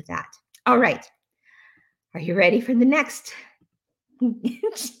to do with that. All right. Are you ready for the next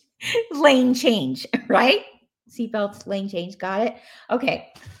lane change, right? Seatbelts, lane change. Got it?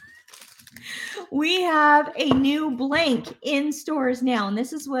 Okay. We have a new blank in stores now, and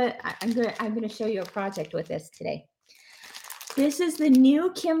this is what I'm going to show you a project with this today. This is the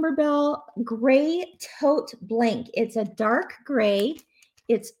new Kimberbell gray tote blank. It's a dark gray.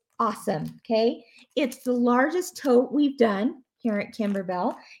 It's awesome. Okay. It's the largest tote we've done here at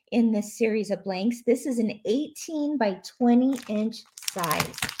Kimberbell in this series of blanks. This is an 18 by 20 inch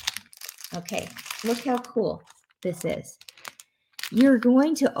size. Okay. Look how cool this is. You're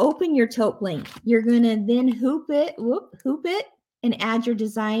going to open your tote blank. You're going to then hoop it, and add your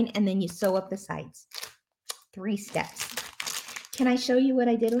design, and then you sew up the sides. 3 steps. Can I show you what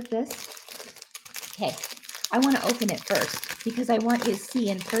I did with this? Okay, I want to open it first because I want you to see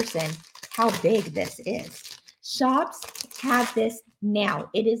in person how big this is. Shops have this now.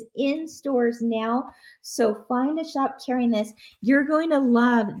 It is in stores now. So find a shop carrying this. You're going to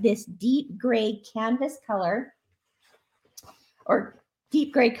love this deep gray canvas color, or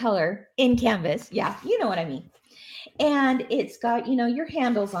deep gray color in canvas. Yeah, you know what I mean. And it's got, your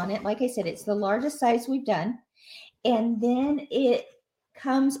handles on it. Like I said, it's the largest size we've done. And then it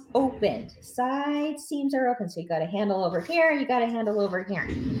comes opened. Side seams are open. So you got a handle over here. You got a handle over here.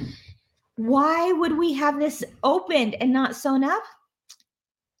 Why would we have this opened and not sewn up?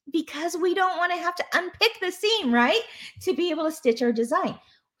 Because we don't want to have to unpick the seam, right? To be able to stitch our design.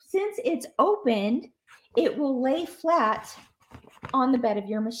 Since it's opened, it will lay flat on the bed of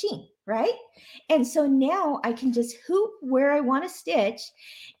your machine, right? And so now I can just hoop where I want to stitch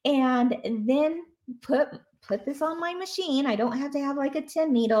and then put this on my machine. I don't have to have like a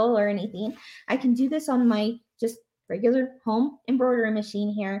 10 needle or anything. I can do this on my just regular home embroidery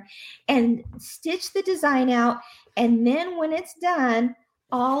machine here and stitch the design out. And then when it's done,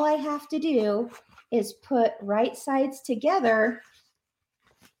 all I have to do is put right sides together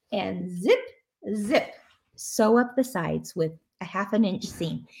and zip, sew up the sides with a 1/2 inch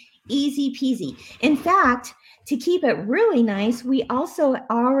seam. Easy peasy. In fact, to keep it really nice, we also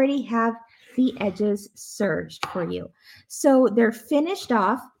already have the edges serged for you. So they're finished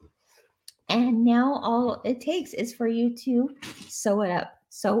off, and now all it takes is for you to sew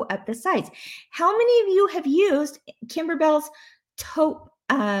up the sides. How many of you have used Kimberbell's tote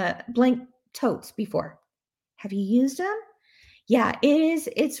blank totes before? Have you used them? Yeah,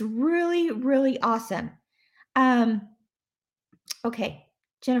 it's really, really awesome. Okay,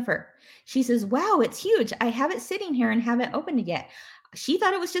 Jennifer, she says, wow, it's huge. I have it sitting here and haven't opened it yet. She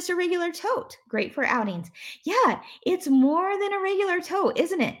thought it was just a regular tote. Great for outings. Yeah, it's more than a regular tote,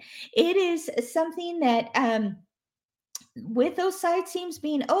 isn't it? It is something that, with those side seams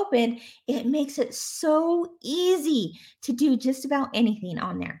being open, it makes it so easy to do just about anything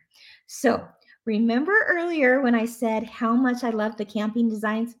on there. So remember earlier when I said how much I love the camping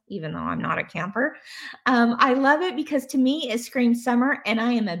designs, even though I'm not a camper? I love it because to me it screams summer, and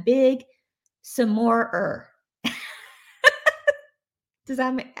I am a big s'more-er.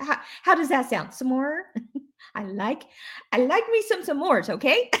 How does that sound? S'more? I like me some s'mores,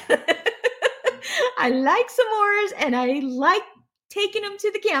 okay? I like s'mores, and I like taking them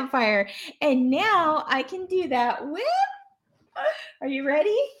to the campfire. And now I can do that with, are you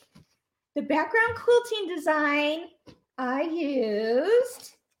ready? The background quilting design I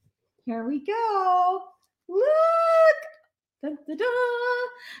used. Here we go. Look. Dun, dun,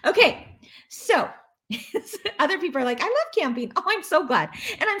 dun. Okay, so other people are like, I love camping. Oh, I'm so glad.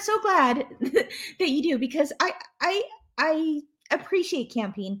 And I'm so glad that you do, because I appreciate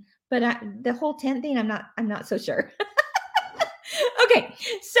camping, but the whole tent thing, I'm not so sure. Okay,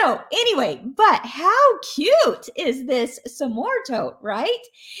 so anyway, but how cute is this s'more tote, right?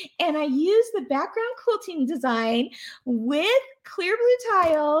 And I use the background quilting design with clear blue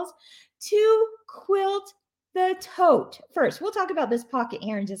tiles to quilt the tote. First, we'll talk about this pocket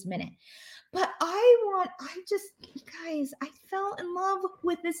here in just a minute. But you guys, I fell in love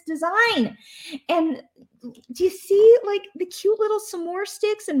with this design. And do you see like the cute little s'more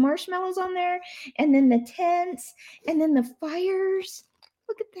sticks and marshmallows on there? And then the tents and then the fires.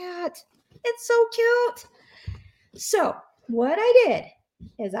 Look at that. It's so cute. So what I did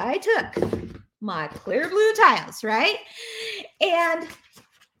is I took my clear blue tiles, right? And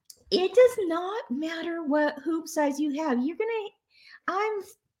it does not matter what hoop size you have.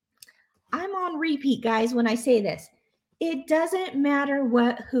 I'm on repeat, guys, when I say this. It doesn't matter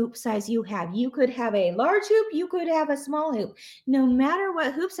what hoop size you have. You could have a large hoop, you could have a small hoop. No matter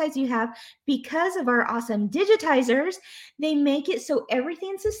what hoop size you have, because of our awesome digitizers, they make it so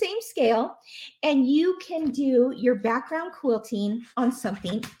everything's the same scale, and you can do your background quilting on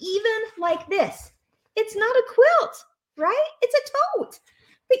something even like this. It's not a quilt, right? It's a tote.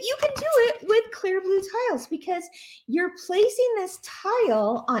 But you can do it with clear blue tiles because you're placing this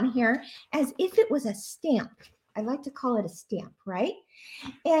tile on here as if it was a stamp. I like to call it a stamp, right?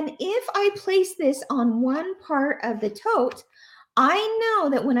 And if I place this on one part of the tote, I know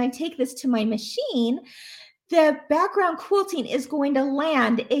that when I take this to my machine, the background quilting is going to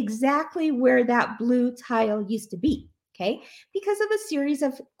land exactly where that blue tile used to be, okay? Because of a series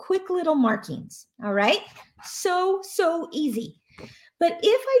of quick little markings, all right? So easy. But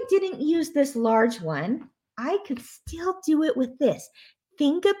if I didn't use this large one, I could still do it with this.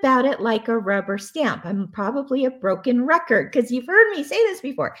 Think about it like a rubber stamp. I'm probably a broken record because you've heard me say this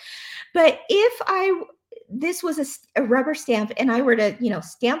before. But if this was a rubber stamp and I were to,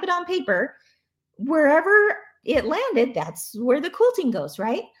 stamp it on paper, wherever it landed, that's where the quilting goes,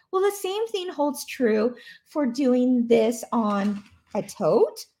 right? Well, the same thing holds true for doing this on a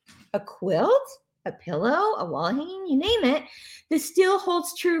tote, a quilt, a pillow, a wall hanging, you name it. This still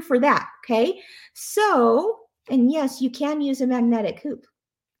holds true for that, okay? So, and yes, you can use a magnetic hoop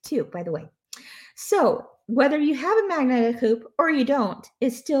too, by the way. So whether you have a magnetic hoop or you don't, it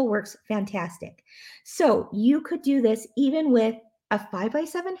still works fantastic. So you could do this even with a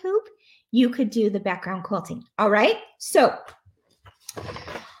 5x7 hoop. You could do the background quilting. All right. So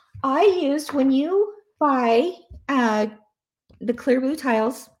I used, when you buy the clear blue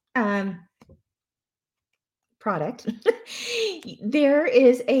tiles product, there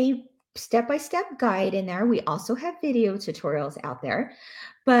is a step-by-step guide in there. We also have video tutorials out there,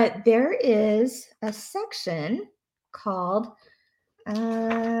 but there is a section called,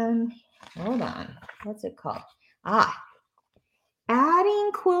 hold on, what's it called?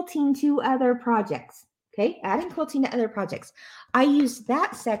 Adding quilting to other projects. Okay, adding quilting to other projects. I use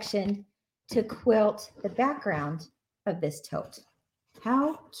that section to quilt the background of this tote.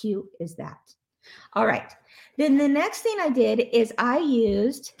 How cute is that? All right, then the next thing I did is I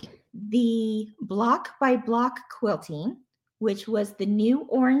used the block by block quilting, which was the new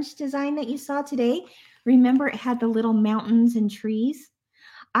orange design that you saw today. Remember, it had the little mountains and trees.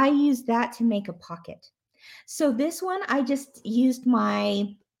 I used that to make a pocket. So this one, I just used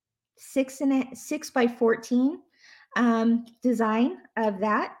my 6x14 design of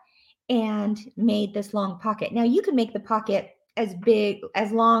that and made this long pocket. Now you can make the pocket as big,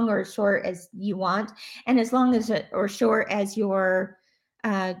 as long or short as you want, and as long as or short as your,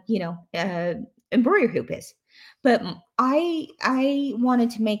 embroidery hoop is. But I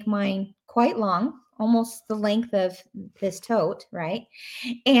wanted to make mine quite long, almost the length of this tote, right?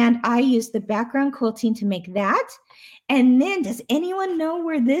 And I used the background quilting to make that. And then, does anyone know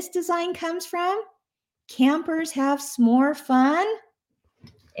where this design comes from? Campers have s'more fun.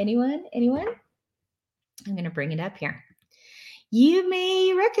 Anyone? I'm going to bring it up here. You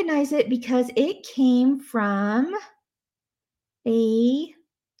may recognize it because it came from a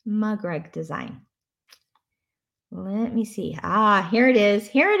mug rug design. Let me see. Here it is.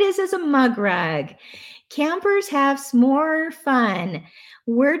 Here it is as a mug rug. Campers have s'more fun.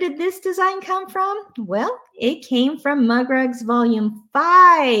 Where did this design come from? Well, it came from Mug Rugs Volume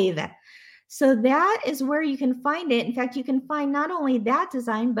 5. So that is where you can find it. In fact, you can find not only that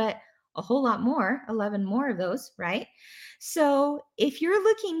design, but a whole lot more, 11 more of those, right? So if you're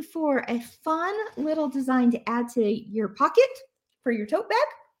looking for a fun little design to add to your pocket for your tote bag,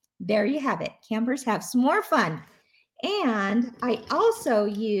 there you have it. Campers have s'more fun. And I also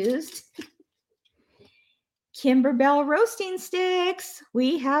used Kimberbell roasting sticks.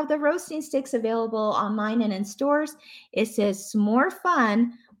 We have the roasting sticks available online and in stores. It says s'more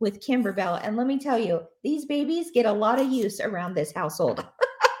fun with Kimberbell. And let me tell you, these babies get a lot of use around this household.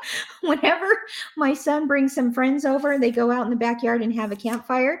 Whenever my son brings some friends over, they go out in the backyard and have a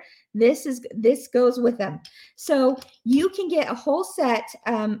campfire. This goes with them. So you can get a whole set,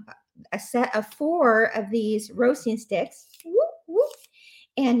 a set of 4 of these roasting sticks. Whoop, whoop.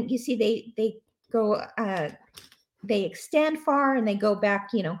 And you see they go, they extend far and they go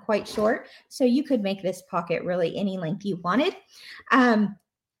back, quite short. So you could make this pocket really any length you wanted.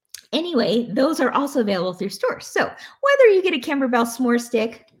 Anyway, those are also available through stores. So whether you get a Kimberbell s'more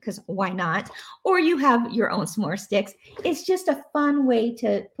stick, because why not, or you have your own s'more sticks, it's just a fun way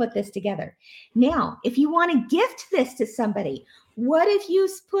to put this together. Now, if you want to gift this to somebody, what if you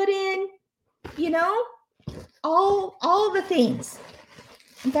put in, all the things?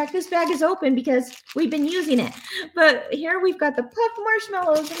 In fact, this bag is open because we've been using it. But here we've got the puffed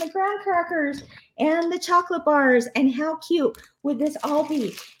marshmallows and the graham crackers and the chocolate bars. And how cute would this all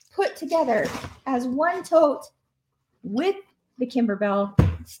be put together as one tote with the Kimberbell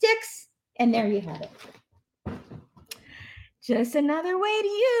sticks? And there you have it. Just another way to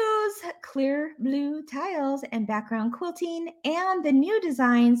use clear blue tiles and background quilting and the new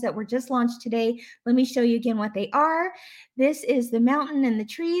designs that were just launched today. Let me show you again what they are. This is the mountain and the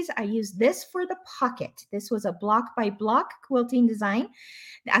trees. I used this for the pocket. This was a block by block quilting design.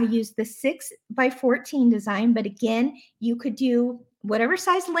 I used the 6x14 design, but again, you could do whatever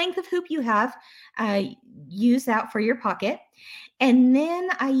size length of hoop you have, use that for your pocket. And then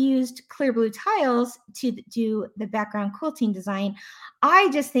I used clear blue tiles to do the background quilting design. I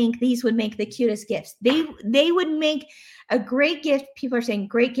just think these would make the cutest gifts. They would make a great gift. People are saying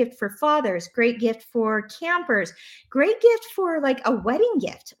great gift for fathers, great gift for campers, great gift for like a wedding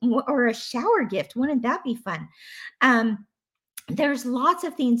gift or a shower gift. Wouldn't that be fun? There's lots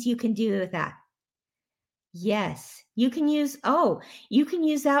of things you can do with that. Yes, you can use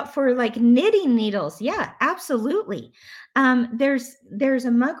that for like knitting needles. Yeah, absolutely. There's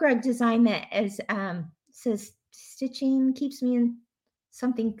a mug rug design that is says stitching keeps me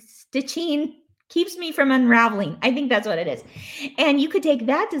keeps me from unraveling. I think that's what it is. And you could take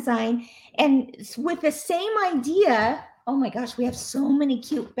that design and with the same idea, oh my gosh, we have so many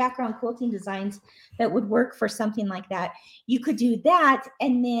cute background quilting designs that would work for something like that. You could do that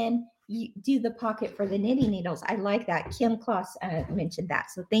and then you do the pocket for the knitting needles. I like that. Kim Kloss mentioned that.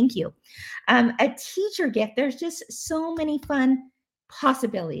 So thank you. A teacher gift. There's just so many fun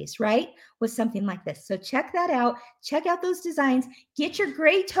possibilities, right? With something like this. So check that out. Check out those designs. Get your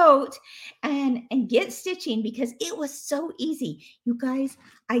gray tote and get stitching because it was so easy. You guys,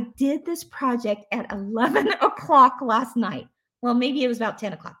 I did this project at 11 o'clock last night. Well, maybe it was about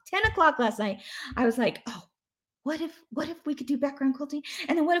 10 o'clock. 10 o'clock last night. I was like, oh, what if we could do background quilting?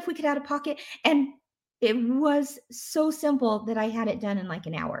 And then what if we could add a pocket? And it was so simple that I had it done in like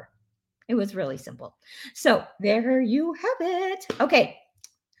an hour. It was really simple. So there you have it. Okay.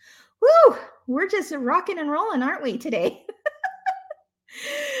 Woo! We're just rocking and rolling, aren't we, today?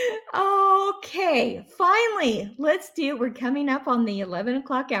 Okay. Finally, we're coming up on the 11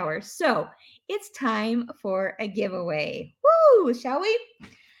 o'clock hour. So it's time for a giveaway. Woo! Shall we?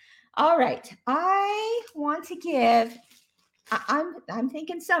 All right. I want to give, I'm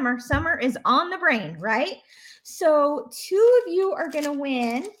thinking summer. Summer is on the brain, right? So 2 of you are going to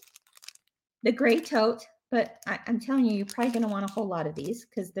win the gray tote, but I'm telling you, you're probably going to want a whole lot of these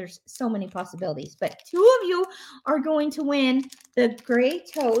because there's so many possibilities. But 2 of you are going to win the gray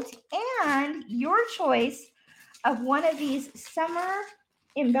tote and your choice of one of these summer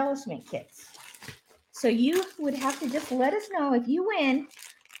embellishment kits. So you would have to just let us know if you win.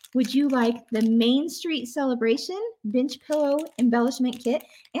 Would you like the Main Street Celebration Bench Pillow Embellishment Kit?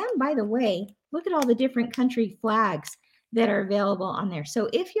 And by the way, look at all the different country flags that are available on there. So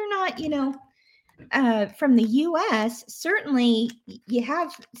if you're not, from the U.S., certainly you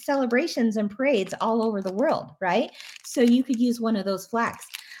have celebrations and parades all over the world, right? So you could use one of those flags.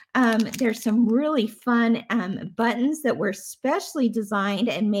 There's some really fun buttons that were specially designed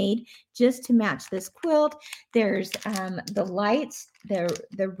and made just to match this quilt. There's the lights,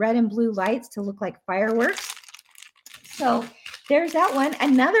 the red and blue lights to look like fireworks. So there's that one.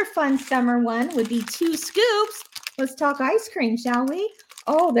 Another fun summer one would be 2 scoops. Let's talk ice cream, shall we?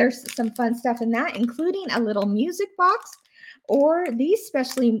 Oh, there's some fun stuff in that, including a little music box or these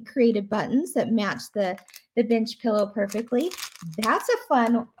specially created buttons that match the bench pillow perfectly. That's a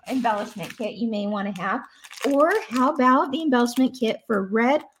fun embellishment kit you may want to have. Or how about the embellishment kit for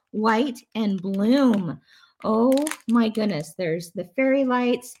red, white, and bloom? Oh my goodness. There's the fairy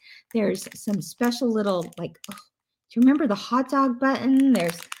lights. There's some special little do you remember the hot dog button?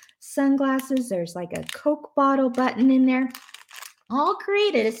 There's sunglasses. There's like a Coke bottle button in there. all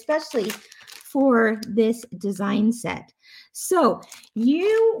created especially for this design set. So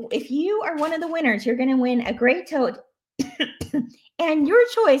if you are one of the winners, you're going to win a great tote and your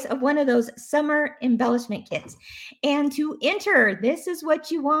choice of one of those summer embellishment kits. And to enter, this is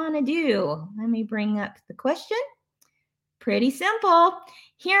what you want to do. Let me bring up the question. Pretty simple.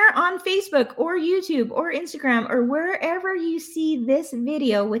 Here on Facebook or YouTube or Instagram or wherever you see this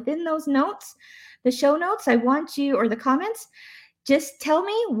video, within those notes, the show notes, I want you, or the comments, just tell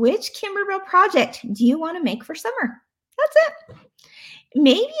me which Kimberbell project do you want to make for summer. That's it.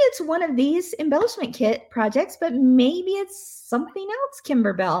 Maybe it's one of these embellishment kit projects, but maybe it's something else,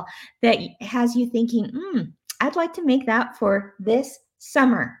 Kimberbell, that has you thinking, I'd like to make that for this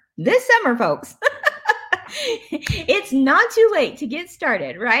summer. This summer, folks. It's not too late to get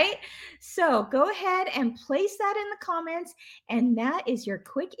started, right? So go ahead and place that in the comments, and that is your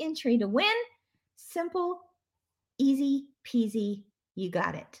quick entry to win. Simple, easy peasy. You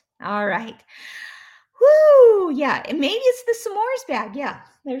got it. All right. Woo! Yeah, and maybe it's the s'mores bag. Yeah,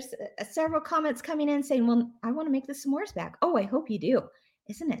 there's several comments coming in saying, well, I want to make the s'mores bag. Oh, I hope you do.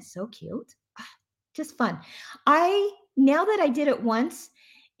 Isn't it so cute? Just fun. Now that I did it once,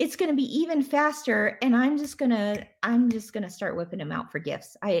 it's going to be even faster, and I'm just gonna start whipping them out for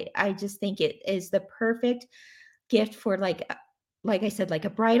gifts. I just think it is the perfect gift for, like I said, like a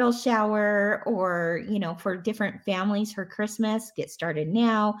bridal shower, or for different families for Christmas. Get started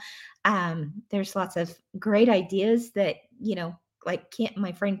now. There's lots of great ideas that like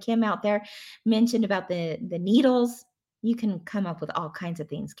my friend Kim out there mentioned about the needles. You can come up with all kinds of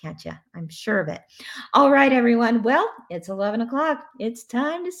things, can't you? I'm sure of it. All right, everyone. Well, it's 11 o'clock. It's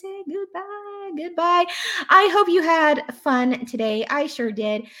time to say goodbye. I hope you had fun today. I sure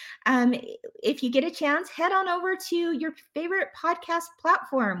did. If you get a chance, head on over to your favorite podcast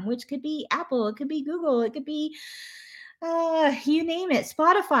platform, which could be Apple, it could be Google, it could be you name it,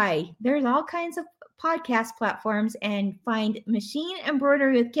 Spotify. There's all kinds of podcast platforms, and find Machine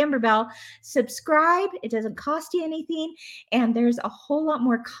Embroidery with Kimberbell. Subscribe. It doesn't cost you anything. And there's a whole lot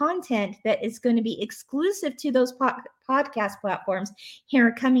more content that is going to be exclusive to those podcast platforms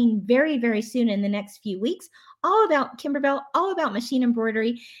here coming very, very soon in the next few weeks. All about Kimberbell, all about machine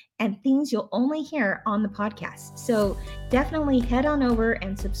embroidery, and things you'll only hear on the podcast. So definitely head on over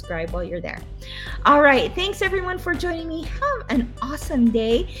and subscribe while you're there. All right. Thanks, everyone, for joining me. Have an awesome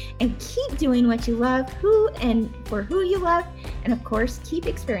day, and keep doing what you love, who and for who you love. And of course, keep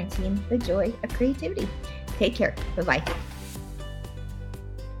experiencing the joy of creativity. Take care. Bye-bye.